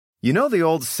You know the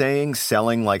old saying,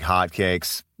 selling like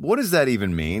hotcakes? What does that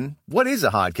even mean? What is a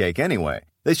hotcake anyway?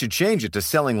 They should change it to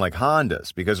selling like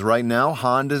Hondas, because right now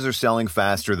Hondas are selling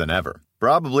faster than ever.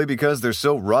 Probably because they're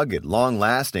so rugged,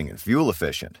 long-lasting, and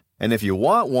fuel-efficient. And if you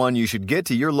want one, you should get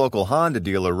to your local Honda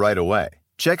dealer right away.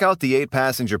 Check out the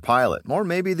 8-passenger Pilot, or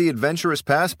maybe the adventurous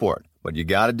Passport. But you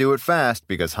gotta do it fast,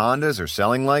 because Hondas are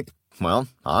selling like, well,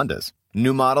 Hondas.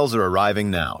 New models are arriving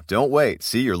now. Don't wait.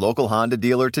 See your local Honda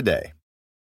dealer today.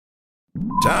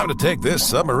 Time to take this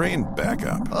submarine back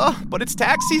up. Ugh, but it's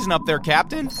tax season up there,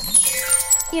 Captain.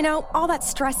 You know, all that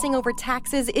stressing over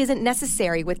taxes isn't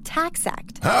necessary with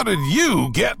TaxAct. How did you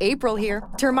get... April here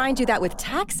to remind you that with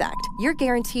TaxAct, you're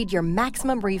guaranteed your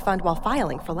maximum refund while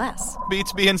filing for less.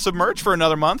 Beats being submerged for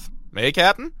another month. Hey,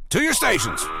 Captain? To your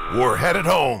stations. We're headed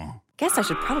home. Guess I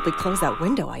should probably close that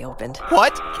window I opened.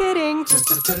 What? Kidding.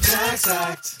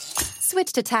 TaxAct.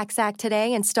 Switch to TaxAct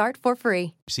today and start for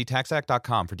free. See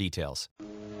TaxAct.com for details.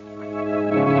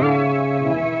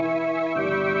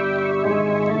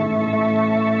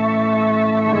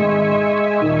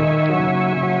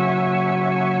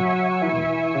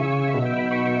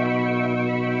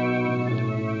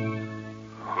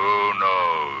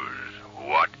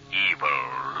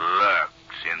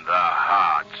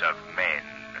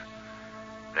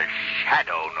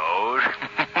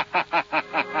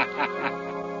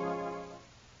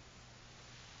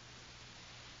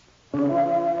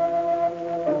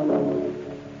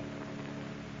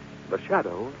 The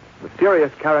Shadow,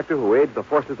 mysterious character who aids the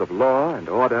forces of law and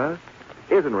order,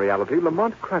 is in reality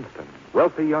Lamont Cranston,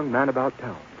 wealthy young man about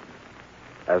town.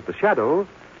 As the Shadow,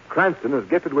 Cranston is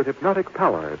gifted with hypnotic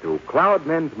power to cloud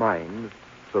men's minds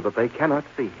so that they cannot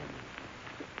see him.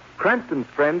 Cranston's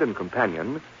friend and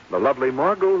companion, the lovely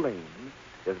Margot Lane,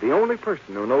 is the only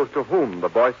person who knows to whom the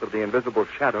voice of the invisible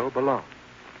Shadow belongs.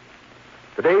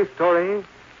 Today's story,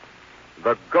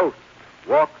 The Ghost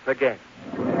Walks Again.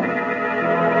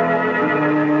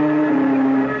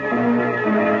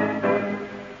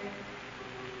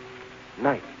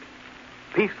 Night.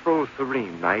 Peaceful,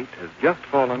 serene night has just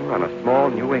fallen on a small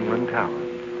New England town.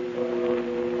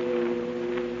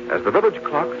 As the village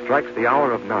clock strikes the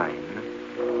hour of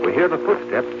 9, we hear the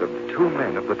footsteps of two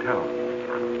men of the town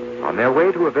on their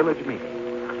way to a village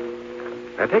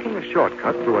meeting. They're taking a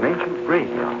shortcut through an ancient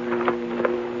graveyard.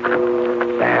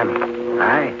 Sam.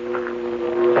 Aye?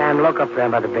 Sam, look up there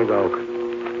by the big oak.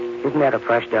 Isn't that a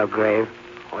fresh dug grave?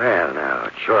 Well, now,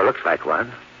 it sure looks like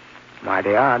one.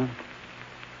 Mighty odd.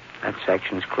 That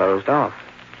section's closed off.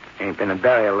 Ain't been a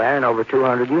burial there in over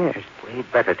 200 years.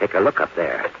 We'd better take a look up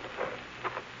there.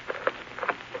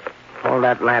 Hold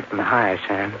that lantern higher,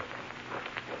 Sam.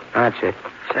 That's it.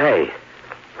 Say,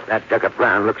 that dug-up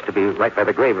ground looks to be right by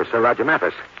the grave of Sir Roger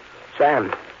Mathis.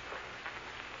 Sam,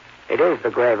 it is the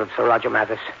grave of Sir Roger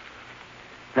Mathis.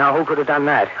 Now, who could have done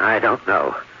that? I don't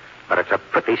know, but it's a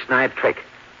pretty snide trick,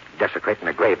 desecrating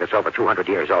a grave that's over 200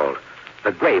 years old.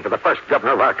 The grave of the first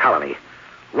governor of our colony.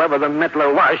 Whoever the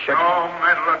meddler was should... No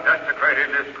meddler desecrated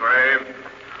this grave.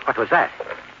 What was that?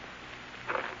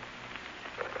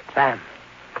 Sam,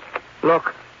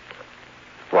 look.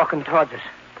 Walking towards us.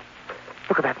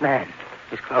 Look at that man.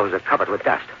 His clothes are covered with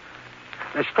dust.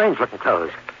 They're strange-looking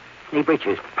clothes. Knee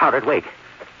breeches, powdered wig,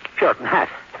 Puritan hat.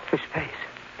 His face.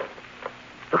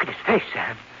 Look at his face,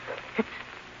 Sam. It's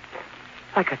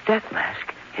like a death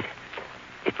mask.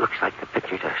 It looks like the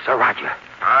picture to Sir Roger.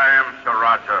 I am Sir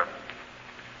Roger.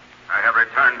 I have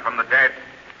returned from the dead.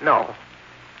 No.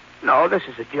 No, this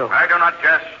is a joke. I do not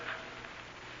jest.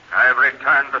 I have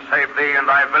returned to save thee and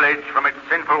thy village from its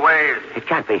sinful ways. It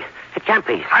can't be. It can't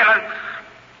be. Silence!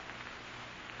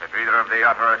 If either of thee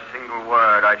utter a single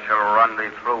word, I shall run thee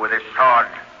through with this sword.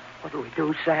 What do we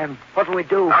do, Sam? What do we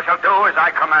do? Thou shalt do as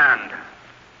I command.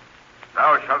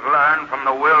 Thou shalt learn from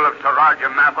the will of Sir Roger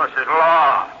Mathis'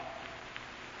 law.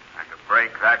 And to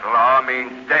break that law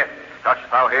means death. Dost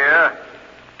thou hear?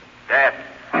 Death.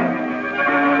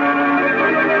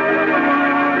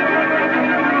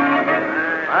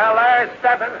 Well, there's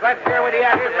Stebbins. Let's hear what he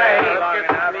has to say.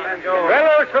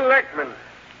 Fellow selectmen,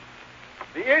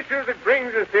 the issue that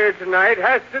brings us here tonight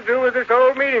has to do with this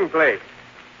old meeting place.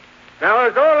 Now,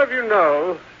 as all of you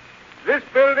know, this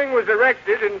building was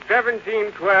erected in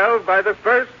 1712 by the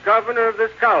first governor of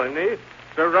this colony,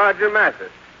 Sir Roger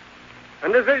Mathis.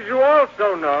 And as you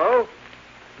also know,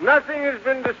 nothing has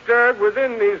been disturbed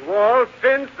within these walls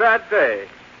since that day.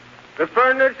 The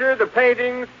furniture, the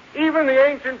paintings, even the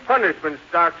ancient punishment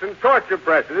stocks and torture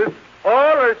presses,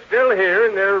 all are still here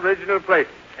in their original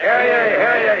places.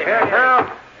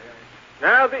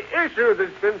 Now, the issue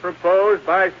that's been proposed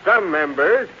by some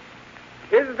members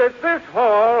is that this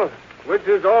hall, which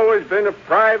has always been a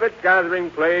private gathering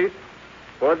place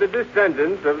for the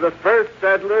descendants of the first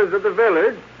settlers of the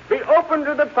village, be open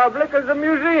to the public as a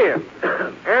museum,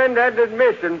 and an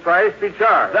admission price be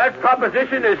charged. That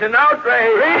proposition is an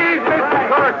outrage. Please, Mr.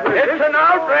 Crossman. It's an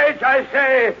outrage, I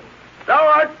say. Thou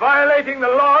art violating the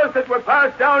laws that were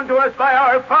passed down to us by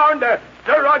our founder,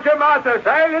 Sir Roger Mathers.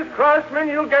 Silas Crossman,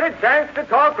 you'll get a chance to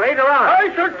talk later on.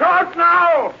 I should talk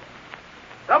now.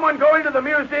 Someone go into the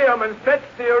museum and fetch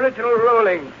the original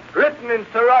ruling, written in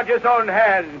Sir Roger's own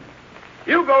hand.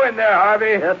 You go in there,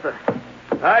 Harvey. Yes, sir.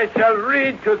 I shall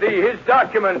read to thee his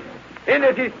document. In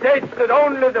it he states that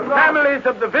only the families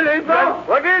of the village... No.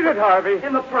 What is it, Harvey?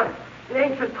 In the press. The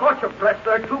ancient torture press,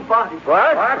 there are 2 bodies.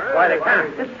 What? Why, they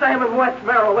can't. It's Sam and Wes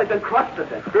Merrill. They've been crushed to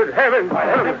death. Good heavens.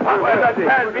 Well, that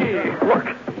can't be.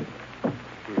 Look.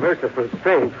 Merciful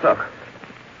saints.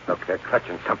 Look, they're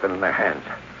clutching something in their hands.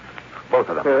 Both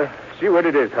of them. See what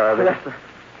it is, Harvey. Yes, sir.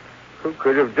 Who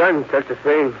could have done such a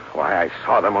thing? Why, I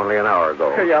saw them only an hour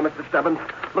ago. Here you are, Mr. Stebbins.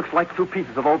 Looks like 2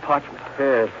 pieces of old parchment.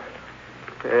 Yes.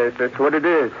 Yes, that's what it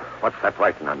is. What's that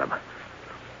writing on them?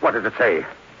 What does it say?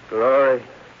 Glory.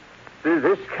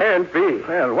 This can't be.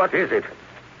 Well, what is it?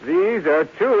 These are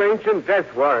 2 ancient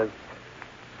death warrants,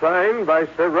 signed by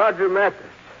Sir Roger Mathers.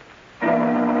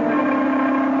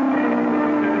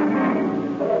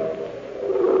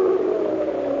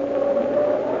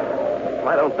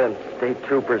 Why don't them state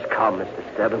troopers come, Mr.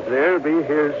 Stebbins? They'll be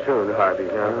here soon, Harvey.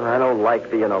 Now, I don't like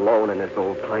being alone in this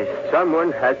old place.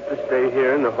 someone has to stay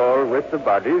here in the hall with the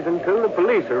bodies until the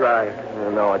police arrive.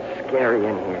 No, it's scary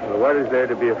in here. Well, what is there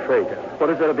to be afraid of? What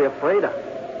is there to be afraid of?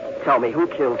 Tell me, who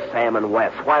killed Sam and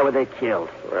Wes? Why were they killed?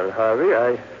 Well,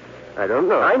 Harvey, I don't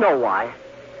know. I know why.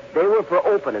 They were for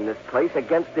opening this place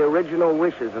against the original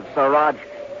wishes of Sir Roger.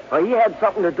 Well, he had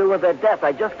something to do with their death.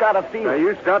 I just got a feeling. Now,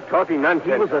 you stop talking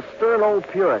nonsense. He was a stern old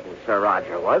Puritan, Sir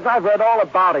Roger was. I've read all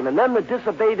about him, and them that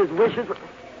disobeyed his wishes...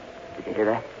 Did you hear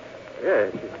that?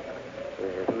 Yes.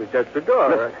 It was just the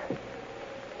door.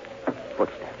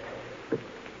 Listen.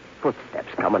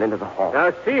 Footsteps coming into the hall.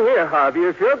 Now, see here, Harvey.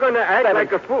 If you're going to act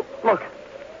Stebbins. like a fool... Look.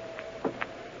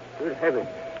 Good heavens.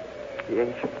 The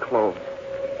ancient clothes.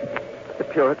 The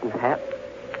Puritan hat.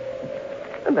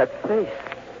 And that face.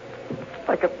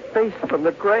 Like a face from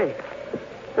the grave.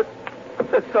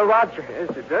 It's Sir Roger. Yes,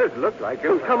 it does look like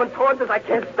him. He's coming towards us. I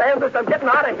can't stand this. I'm getting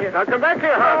out of here. Now, come back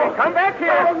here, Harvey. No. Come back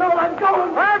here. No, I'm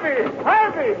going.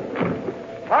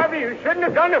 Harvey, you shouldn't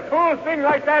have done a fool thing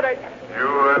like that. You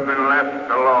have been left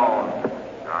alone,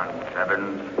 John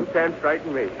Stebbins. You can't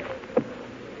frighten me.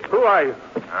 Who are you?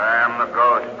 I am the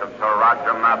ghost of Sir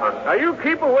Roger Mathers. Now, you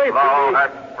keep away Thou from me.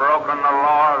 hast broken the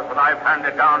laws that I've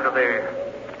handed down to thee.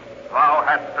 Thou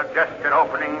hast suggested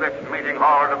opening this meeting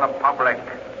hall to the public.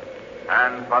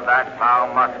 And for that thou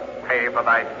must pay for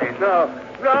thy sins. No.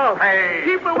 Pay.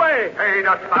 Keep away. Pay,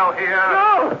 dost thou hear?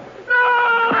 No.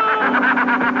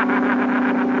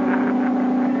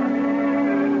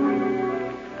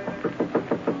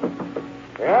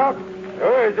 Yeah?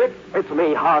 Who is it? It's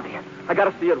me, Harvey. I got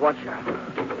to see you at once, Sheriff.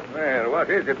 Well, what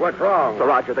is it? What's wrong? Sir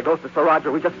Roger, the ghost of Sir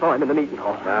Roger. We just saw him in the meeting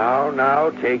hall. Now,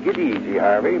 take it easy,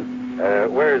 Harvey.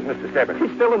 Where's Mr. Stebbins?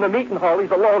 He's still in the meeting hall.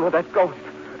 He's alone with that ghost.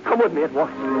 Come with me at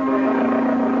once.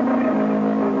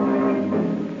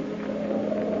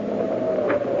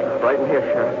 Right in here,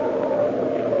 Sheriff.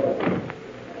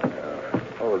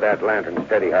 Hold that lantern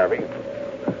steady, Harvey.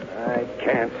 I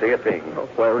can't see a thing. Oh,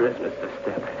 where is Mr.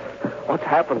 Stebbins? What's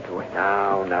happened to him?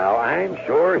 Now, I'm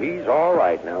sure he's all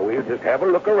right. Now, we'll just have a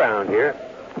look around here.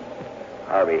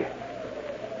 Harvey.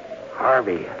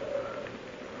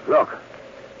 Look.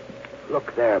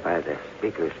 Look there by the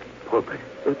speaker's pulpit.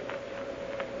 It's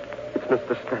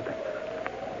Mr. Stebbins.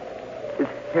 His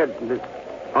head and his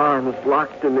arms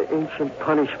locked in the ancient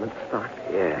punishment stock.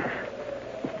 Yes.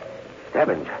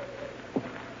 Stebbins.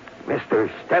 Mr.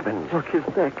 Stebbins. Look, his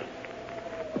neck.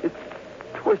 It's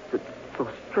twisted so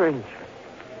strange.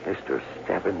 Mr.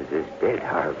 Stebbins is dead,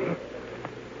 Harvey.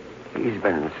 He's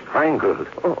been strangled.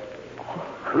 Oh.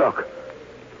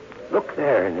 Look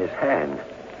there in his hand.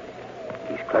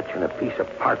 He's clutching a piece of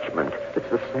parchment. It's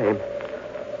the same.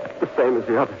 The same as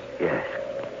the others. Yes.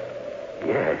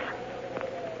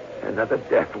 Another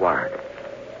death warrant.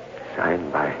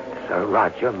 Signed by Sir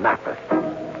Roger Mathers.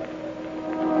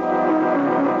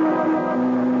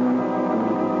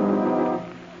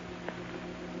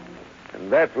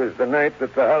 And that was the night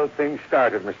that the whole thing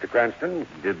started, Mr. Cranston.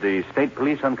 Did the state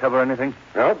police uncover anything?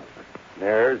 Nope.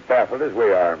 They're as baffled as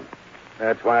we are.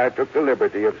 That's why I took the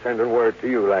liberty of sending word to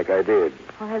you like I did.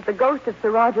 Well, has the ghost of Sir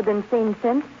Roger been seen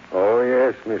since? Oh,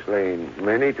 yes, Miss Lane.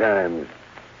 Many times.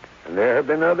 And there have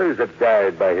been others that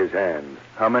died by his hand.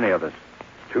 How many others?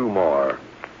 2 more.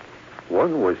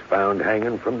 One was found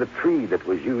hanging from the tree that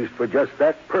was used for just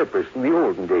that purpose in the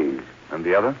olden days. And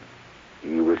the other?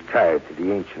 He was tied to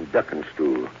the ancient ducking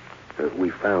stool. We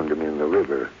found him in the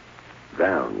river,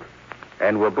 drowned.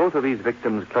 And were both of these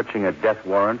victims clutching a death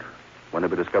warrant when they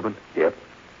were discovered? Yep,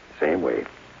 same way.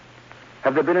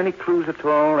 Have there been any clues at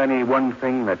all? Any one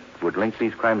thing that would link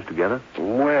these crimes together?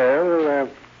 Well,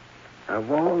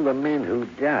 of all the men who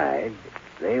died,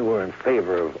 they were in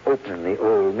favor of opening the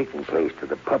old meeting place to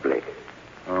the public.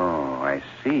 Oh, I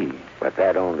see. But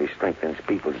that only strengthens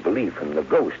people's belief in the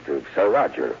ghost of Sir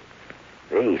Roger.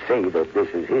 They say that this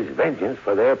is his vengeance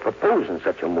for their proposing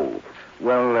such a move.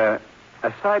 Well,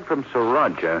 aside from Sir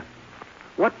Roger,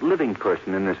 what living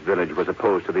person in this village was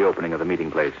opposed to the opening of the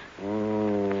meeting place?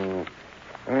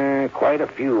 Quite a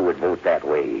few would vote that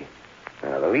way.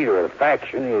 The leader of the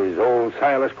faction is old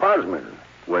Silas Crosman.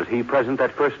 Was he present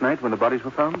that first night when the bodies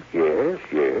were found? Yes,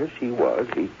 he was.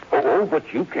 Oh,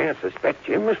 but you can't suspect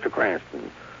him, Mr. Cranston.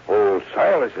 Old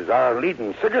Silas is our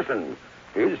leading citizen.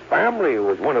 His family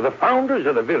was one of the founders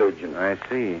of the village. I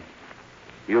see.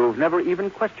 You've never even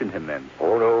questioned him, then?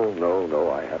 Oh,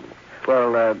 no, I haven't.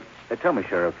 Well, tell me,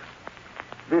 Sheriff,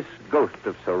 this ghost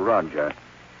of Sir Roger,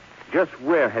 just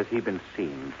where has he been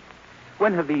seen?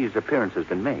 When have these appearances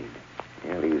been made?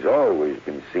 Well, he's always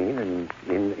been seen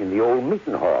in the old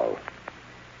meeting hall,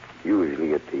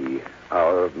 usually at the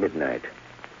hour of midnight.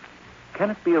 Can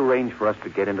it be arranged for us to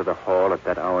get into the hall at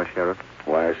that hour, Sheriff?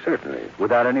 Why, certainly.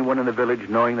 Without anyone in the village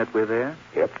knowing that we're there?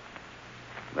 Yep.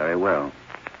 Very well.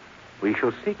 We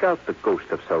shall seek out the ghost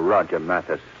of Sir Roger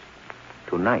Mathis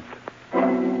tonight.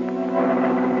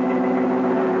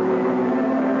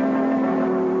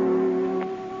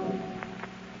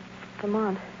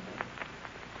 Lamont,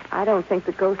 I don't think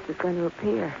the ghost is going to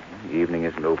appear. The evening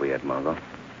isn't over yet, Margot.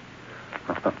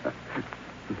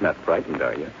 Not frightened,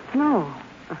 are you? No.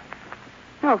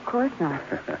 No, of course not.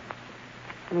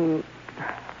 I mean,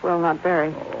 well, not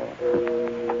very.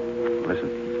 Listen.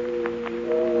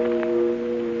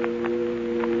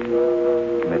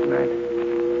 Midnight.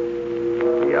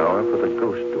 The hour for the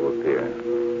ghost to appear.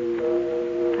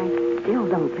 I still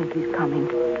don't think he's coming.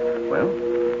 Well,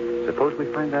 suppose we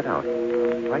find that out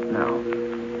right now.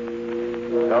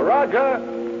 Sir Roger!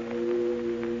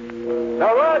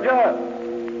 Sir Roger!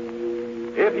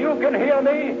 If you can hear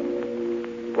me,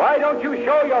 why don't you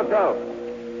show yourself?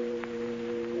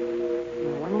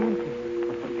 No one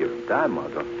answers. Give him time,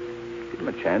 Margot. Give him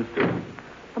a chance to.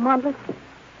 Lamont, listen.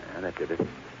 Yeah, that did it.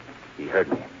 He heard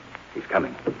me. He's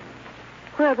coming.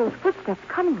 Where are those footsteps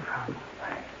coming from?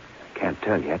 I can't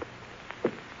tell yet.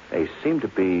 They seem to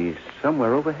be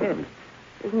somewhere overhead.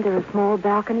 Isn't there a small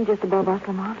balcony just above us,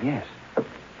 Lamont? Yes.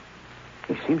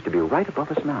 He seems to be right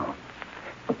above us now.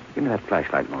 Give me that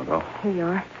flashlight, Margot. Here you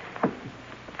are.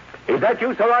 Is that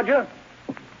you, Sir Roger?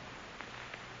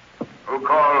 Who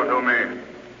called to me?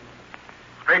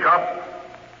 Speak up.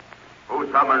 Who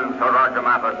summoned Sir Roger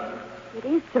Mathis? It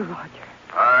is Sir Roger.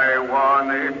 I warn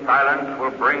thee, silence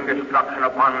will bring destruction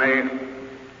upon thee.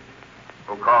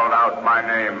 Who called out my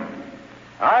name?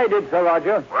 I did, Sir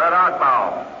Roger. Where art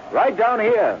thou? Right down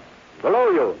here, below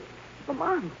you.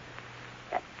 Lamont,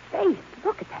 that face.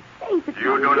 Look at that face. It's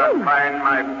You do not find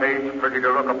my face pretty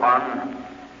to look upon.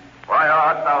 Why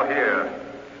art thou here?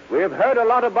 We've heard a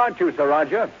lot about you, Sir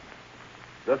Roger.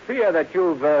 The fear that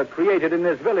you've created in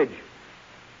this village.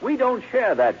 We don't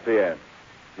share that fear.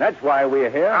 That's why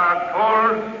we're here.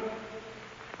 Fools!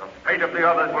 The fate of the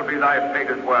others will be thy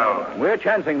fate as well. We're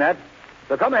chancing that.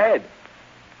 So come ahead.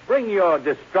 Bring your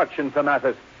destruction, Sir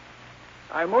Mathis.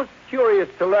 I'm most curious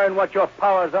to learn what your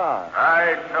powers are.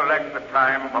 I select the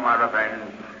time for my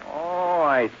revenge. Oh,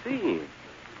 I see.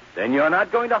 Then you're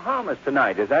not going to harm us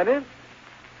tonight, is that it?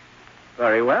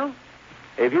 Very well.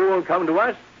 If you will come to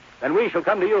us, then we shall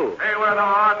come to you. Stay where thou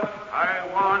art. I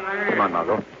warn thee. Come on,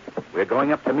 Margot. We're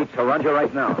going up to meet Sir Roger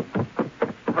right now.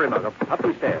 Hurry, Margot. Up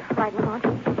these stairs. Right, Lamont.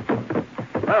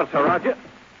 Well, Sir Roger.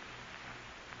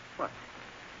 What?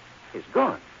 He's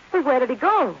gone. Well, where did he go?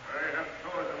 I have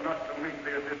chosen not to meet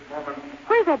thee at this moment.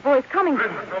 Where's that voice coming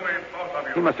from? Listen to me, both of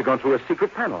you. He must have gone through a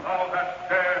secret panel. Thou that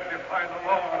dares defy the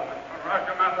laws of Sir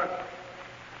Roger Mathis,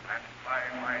 and by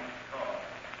my sword,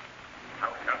 thou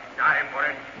shalt die for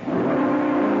it.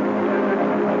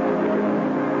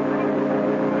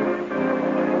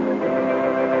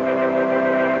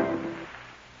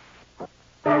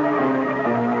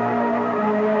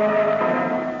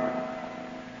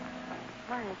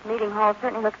 Meeting hall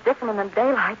certainly looks different in the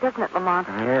daylight, doesn't it, Lamont?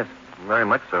 Yes, very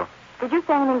much so. Did you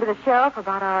say anything to the sheriff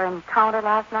about our encounter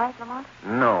last night, Lamont?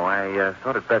 No, I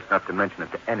thought it best not to mention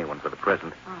it to anyone for the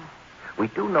present. Oh. We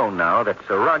do know now that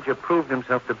Sir Roger proved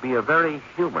himself to be a very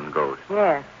human ghost.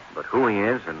 Yes. But who he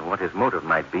is and what his motive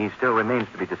might be still remains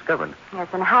to be discovered. Yes,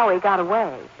 and how he got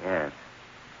away. Yes.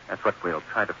 That's what we'll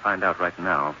try to find out right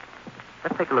now.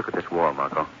 Let's take a look at this wall,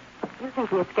 Margot. You think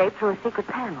he escaped through a secret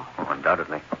panel? Oh,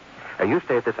 undoubtedly. You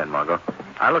stay at this end, Margot.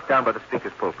 I'll look down by the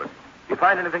speaker's pulpit. If you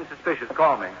find anything suspicious,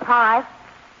 call me. All right.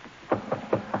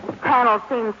 The panel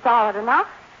seems solid enough.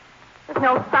 There's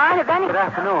no sign of any... Good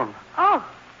afternoon. Oh.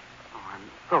 I'm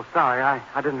so sorry.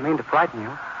 I didn't mean to frighten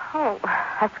you. Oh,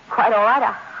 that's quite all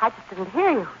right. I just didn't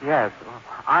hear you. Yes.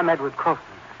 I'm Edward Croston.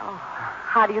 Oh,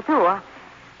 how do you do?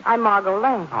 I'm Margot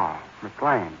Lane. Oh, Miss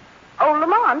Lane. Oh,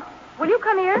 Lamont, will you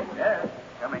come here? Yes,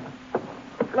 coming.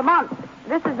 Lamont,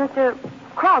 this is Mr.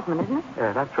 Crosman, isn't it?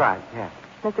 Yeah, that's right, yes.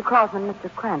 Mr. Crosman,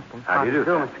 Mr. Cranston. How do you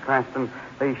do, Mr. Cranston?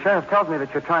 The sheriff tells me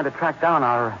that you're trying to track down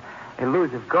our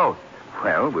elusive ghost.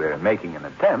 Well, we're making an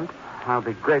attempt. I'll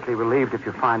be greatly relieved if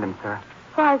you find him, sir.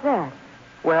 Why is that?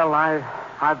 Well,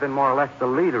 I've been more or less the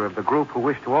leader of the group who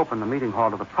wish to open the meeting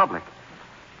hall to the public.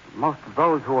 Most of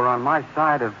those who are on my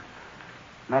side have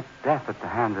met death at the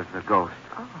hands of the ghost.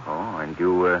 Oh, and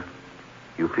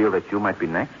you feel that you might be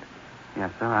next?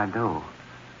 Yes, sir, I do.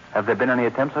 Have there been any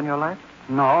attempts on your life?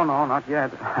 No, not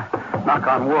yet. Knock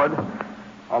on wood.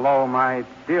 Although my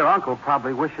dear uncle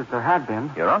probably wishes there had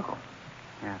been. Your uncle?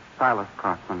 Yes, Silas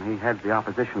Crossman. He heads the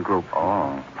opposition group.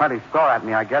 Oh. Plenty sore at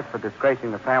me, I guess, for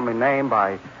disgracing the family name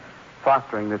by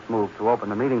fostering this move to open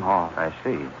the meeting hall. I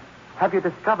see. Have you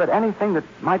discovered anything that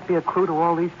might be a clue to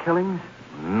all these killings?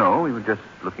 No, we were just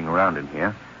looking around in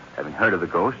here. Having heard of the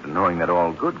ghost and knowing that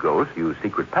all good ghosts use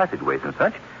secret passageways and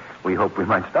such, we hoped we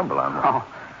might stumble on one. Oh,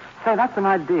 say, that's an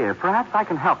idea. Perhaps I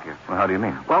can help you. Well, how do you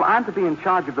mean? Well, I'm to be in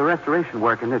charge of the restoration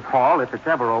work in this hall if it's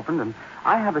ever opened, and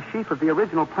I have a sheaf of the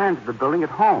original plans of the building at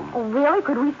home. Oh, really?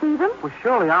 Could we see them? Well,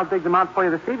 surely. I'll dig them out for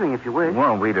you this evening if you wish.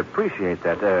 Well, we'd appreciate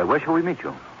that. Where shall we meet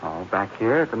you? Oh, back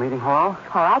here at the meeting hall?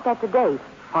 All right, that's a date.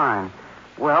 Fine.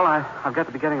 Well, I've got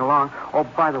to be getting along. Oh,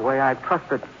 by the way, I trust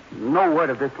that no word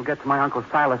of this will get to my Uncle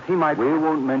Silas. He might... We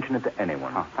won't mention it to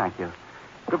anyone. Oh, thank you.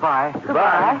 Goodbye.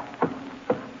 Goodbye.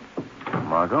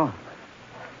 Margot,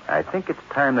 I think it's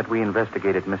time that we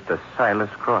investigated Mr. Silas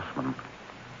Crossman.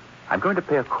 I'm going to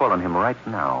pay a call on him right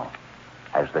now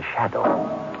as the Shadow.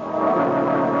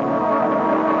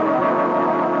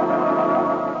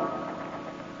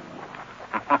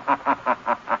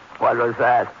 What was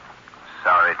that?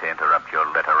 Sorry to interrupt your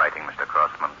letter writing, Mr.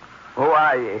 Crossman. Who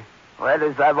are ye? Where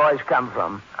does that voice come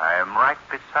from? I am right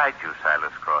beside you,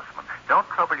 Silas Crossman. Don't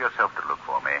trouble yourself to look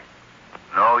for me.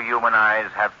 No human eyes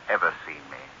have ever seen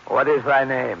me. What is thy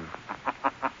name?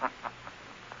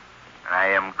 I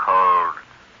am called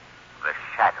the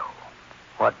Shadow.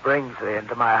 What brings thee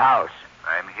into my house?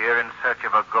 I'm here in search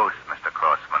of a ghost, Mr.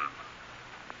 Crossman.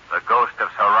 The ghost of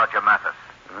Sir Roger Mathis.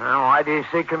 Why do you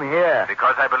seek him here?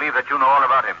 Because I believe that you know all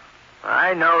about him.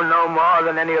 I know no more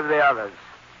than any of the others.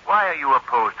 Why are you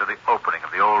opposed to the opening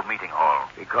of the old meeting hall?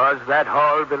 Because that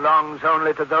hall belongs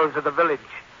only to those of the village.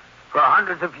 For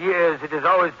hundreds of years, it has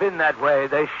always been that way.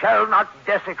 They shall not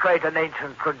desecrate an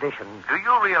ancient tradition. Do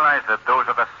you realize that those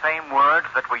are the same words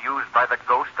that were used by the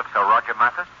ghost of Sir Roger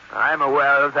Mathis? I'm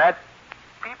aware of that.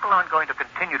 People aren't going to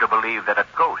continue to believe that a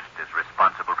ghost is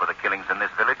responsible for the killings in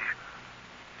this village.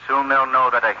 Soon they'll know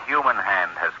that a human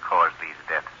hand has caused these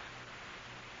deaths.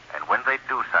 And when they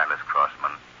do, Silas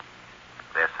Crossman,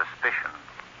 their suspicion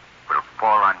will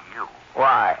fall on you.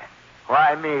 Why?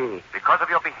 Why me? Because of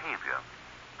your behavior.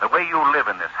 The way you live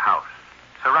in this house,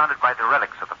 surrounded by the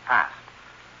relics of the past.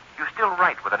 You still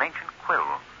write with an ancient quill.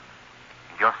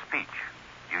 In your speech,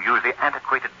 you use the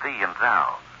antiquated thee and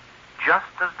thou,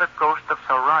 just as the ghost of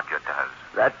Sir Roger does.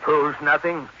 That proves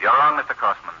nothing. You're wrong, Mr.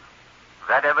 Crossman.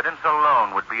 That evidence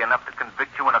alone would be enough to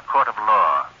convict you in a court of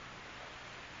law.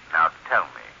 Now tell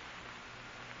me,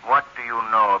 what do you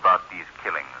know about these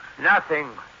killings? Nothing.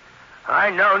 I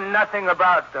know nothing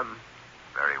about them.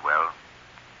 Very well.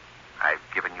 I've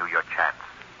given you your chance.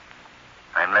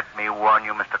 And let me warn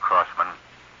you, Mr. Crossman,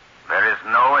 there is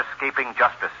no escaping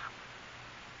justice.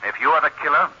 If you are the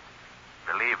killer,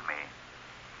 believe me,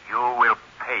 you will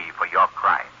pay for your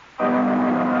crime.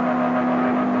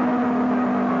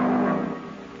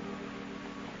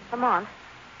 Lamont,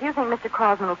 do you think Mr.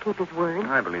 Crosman will keep his word?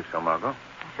 I believe so, Margot.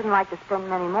 I shouldn't like to spend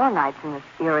many more nights in this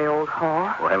eerie old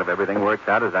hall. Well, if everything works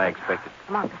out as I expected.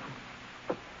 Lamont,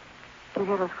 listen. Do you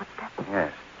hear those footsteps?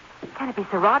 Yes. Can it be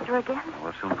Sir Roger again?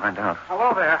 We'll soon find out.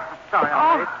 Hello there. Sorry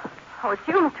I'm late. Oh, it's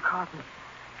you, Mr. Crosman.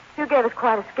 You gave us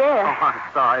quite a scare. Oh,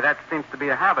 I'm sorry. That seems to be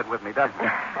a habit with me, doesn't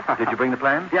it? Did you bring the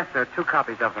plans? Yes, sir. 2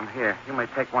 copies of them. Here, you may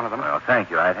take one of them. Well,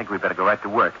 thank you. I think we'd better go right to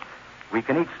work. We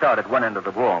can each start at one end of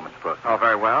the wall, Miss Cross. Oh,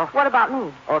 very well. What about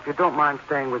me? Oh, if you don't mind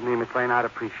staying with me, Miss Lane, I'd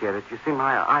appreciate it. You see,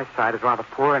 my eyesight is rather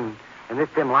poor, and in this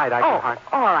dim light, I can hardly...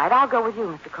 all right. I'll go with you,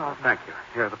 Mr. Crosby. Thank you.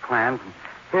 Here are the plans, and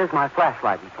here's my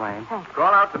flashlight, Miss Lane. Thanks.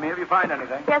 Call out to me if you find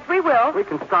anything. Yes, we will. We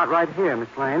can start right here, Miss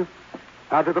Lane.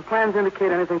 Now, do the plans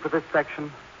indicate anything for this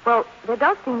section? Well, there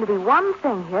does seem to be one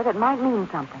thing here that might mean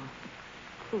something.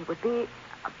 See, it would be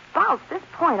about this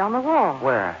point on the wall.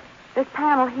 Where? This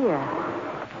panel here.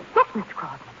 Look, Mr.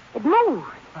 Crosby. It moves.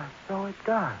 Why, so it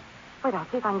does. Wait, I'll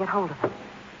see if I can get hold of it.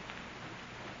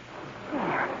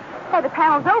 There, the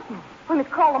panel's open. We must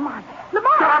call Lamont.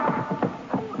 Lamont!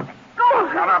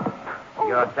 Shut up.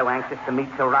 You're so anxious to meet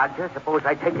Sir Roger. Suppose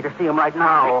I take you to see him right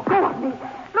now. Go with me.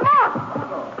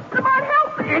 Lamont! Lamont,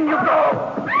 help me! In you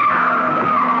go!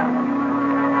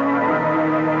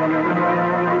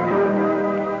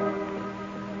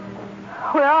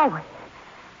 Where are we?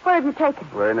 Where have you taken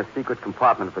me? We're in a secret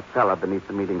compartment of the cellar beneath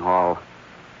the meeting hall.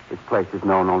 This place is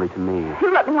known only to me.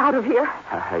 You let me out of here.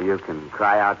 You can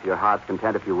cry out to your heart's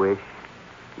content if you wish.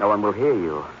 No one will hear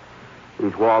you.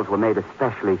 These walls were made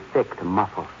especially thick to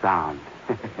muffle sound.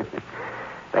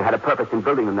 They had a purpose in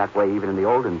building them that way even in the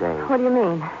olden days. What do you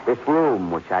mean? This room,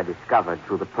 which I discovered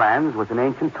through the plans, was an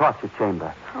ancient torture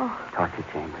chamber. Oh. Torture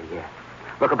chamber, yes.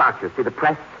 Look about you. See the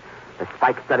press? The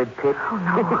spike-studded pit? Oh,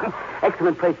 no.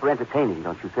 Excellent place for entertaining,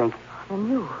 don't you think? And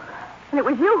you. And it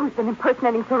was you who's been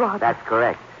impersonating Sir Roger. That's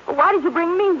correct. Well, why did you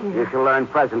bring me here? You shall learn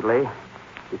presently.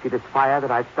 You see this fire that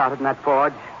I've started in that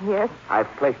forge? Yes. I've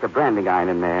placed a branding iron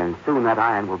in there, and soon that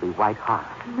iron will be white hot.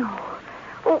 No.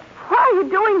 Well, why are you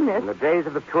doing this? In the days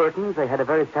of the Puritans, they had a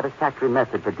very satisfactory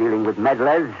method for dealing with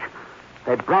meddlers.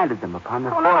 They branded them upon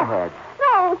their foreheads.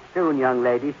 No. Soon, young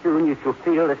lady, soon you shall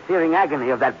feel the searing agony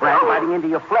of that brand biting into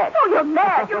your flesh. Oh, you're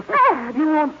mad. You're mad. You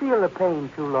won't feel the pain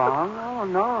too long. Oh,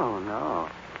 no.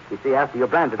 You see, after you're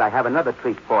branded, I have another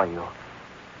treat for you.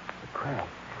 The press.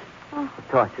 The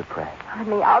torture press. Let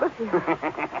me out of here.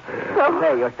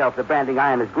 Prepare yourself. The branding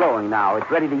iron is glowing now. It's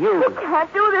ready to use. You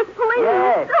can't do this, please.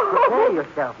 Yes. No. Prepare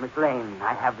yourself, Miss Lane.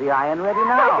 I have the iron ready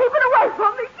now. No, keep it away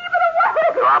from me. Keep it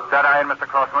away. Drop that iron, Mr.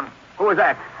 Crossman. Who is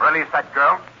that? Release that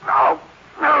girl. No.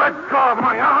 Now let go of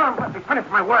my arm. Let me finish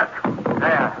my work.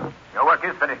 There. Your work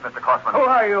is finished, Mr. Crossman. Who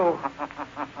are you?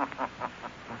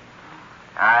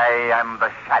 I am the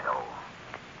Shadow.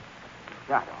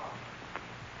 Shadow.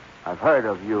 I've heard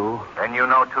of you. Then you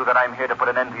know, too, that I'm here to put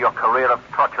an end to your career of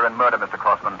torture and murder, Mr.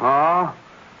 Crossman. Oh?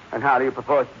 And how do you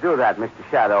propose to do that, Mr.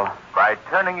 Shadow? By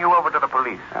turning you over to the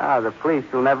police. The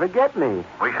police will never get me.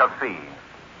 We shall see.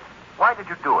 Why did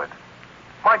you do it?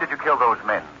 Why did you kill those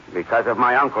men? Because of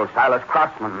my uncle, Silas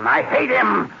Crossman. I hate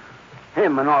him.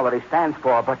 Him and all that he stands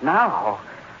for. But now,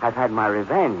 I've had my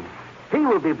revenge. He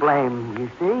will be blamed, you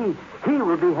see. He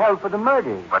will be held for the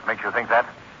murders. What makes you think that?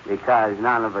 Because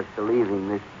none of us are leaving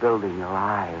this building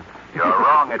alive. You're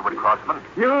wrong, Edward Crossman.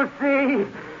 You see?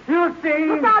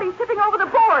 Look out, he's tipping over the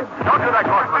board. Don't do that,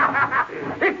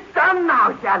 Crossman. It's done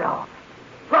now, Shadow.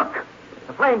 Look,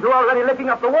 the flames are already licking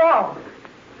up the walls.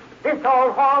 This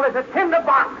old hall is a tinder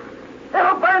box.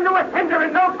 It'll burn to a cinder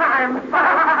in no time.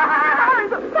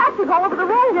 There's a patches all over the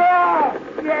room.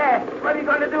 Yes. What are you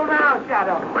going to do now,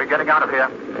 Shadow? We're getting out of here.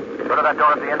 Go to that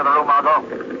door at the end of the room, Margot.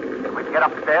 If we can get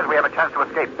upstairs, we have a chance to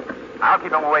escape. I'll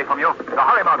keep him away from you. So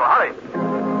hurry, Margot, hurry.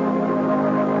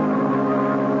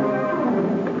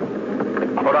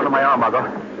 Hold on to my arm, Margot.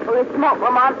 Oh, there's smoke,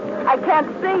 Lamont. I can't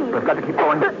see. We've got to keep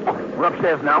going. We're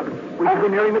upstairs now. We should be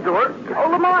nearing the door. Oh,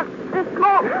 Lamont, there's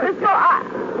smoke.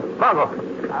 Margot.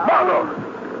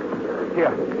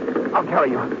 Here, I'll carry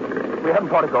you. We haven't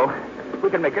far to go. We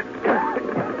can make it.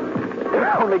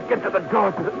 Only get to the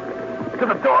door. To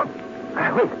the door.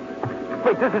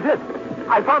 Wait, this is it.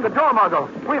 I found the door, Margot.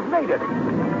 We've made it.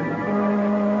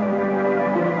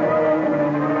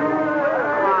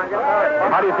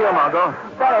 How do you feel, Margot?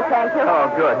 Better, thank you.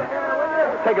 Oh, good.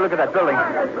 Take a look at that building.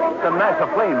 It's a mass of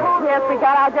flames. Yes, we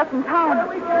got out just in time.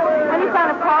 Any sign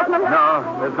of Crossman? No,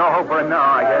 there's no hope for him now,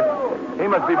 I guess. He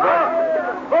must be burnt.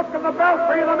 Look to the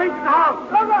belfry of the meeting house.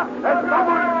 There's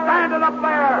someone standing up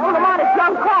there. Oh, Lamont, it's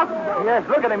young Crossman. Yes,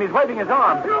 look at him. He's waving his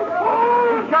arm.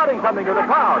 He's shouting something to the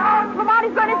crowd. Lamont,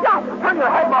 he's going to jump. Turn your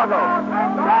head, Margot.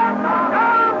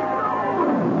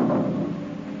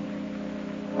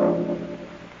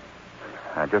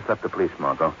 I just left the police,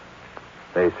 Margot.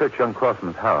 They searched young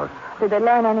Crossman's house. Did they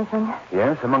learn anything?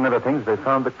 Yes, among other things, they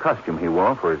found the costume he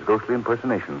wore for his ghostly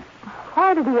impersonation.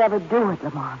 Why did he ever do it,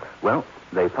 Lamont? Well,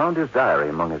 they found his diary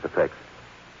among his effects.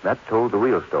 That told the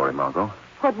real story, Margot.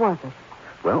 What was it?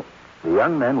 Well, the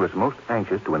young man was most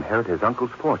anxious to inherit his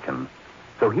uncle's fortune.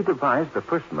 So he devised the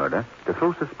first murder to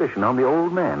throw suspicion on the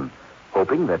old man,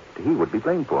 hoping that he would be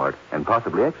blamed for it and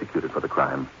possibly executed for the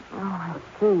crime. Oh, I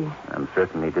see. And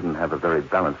certainly didn't have a very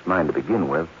balanced mind to begin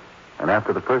with. And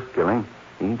after the first killing,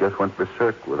 he just went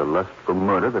berserk with a lust for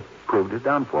murder that proved his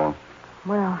downfall.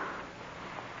 Well,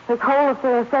 this whole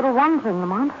affair settled one thing,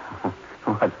 Lamont.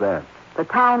 What's that? The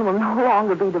town will no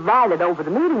longer be divided over the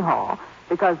meeting hall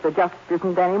because there just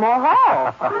isn't any more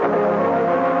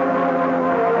hall.